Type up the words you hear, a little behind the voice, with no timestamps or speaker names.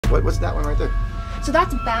What's that one right there? So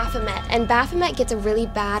that's Baphomet, and Baphomet gets a really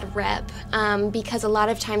bad rep because a lot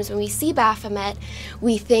of times when we see Baphomet,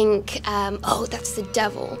 we think, oh, that's the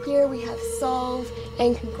devil. Here we have solve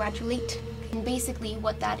and congratulate. And basically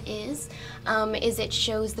what that is it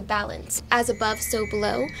shows the balance. As above, so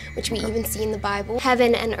below, which we even see in the Bible.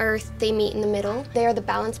 Heaven and earth, they meet in the middle. They are the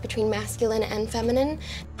balance between masculine and feminine.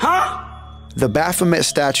 Huh? The Baphomet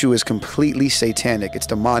statue is completely satanic. It's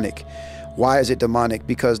demonic. Why is it demonic?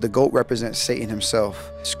 Because the goat represents Satan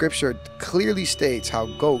himself. Scripture clearly states how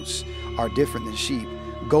goats are different than sheep.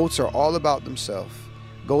 Goats are all about themselves.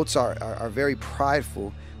 Goats are very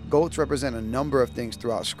prideful. Goats represent a number of things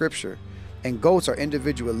throughout Scripture. And goats are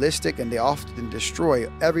individualistic, and they often destroy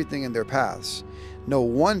everything in their paths. No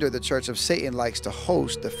wonder the Church of Satan likes to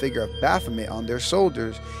host the figure of Baphomet on their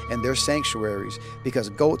shoulders and their sanctuaries, because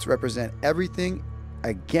goats represent everything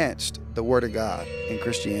against the Word of God in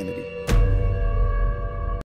Christianity.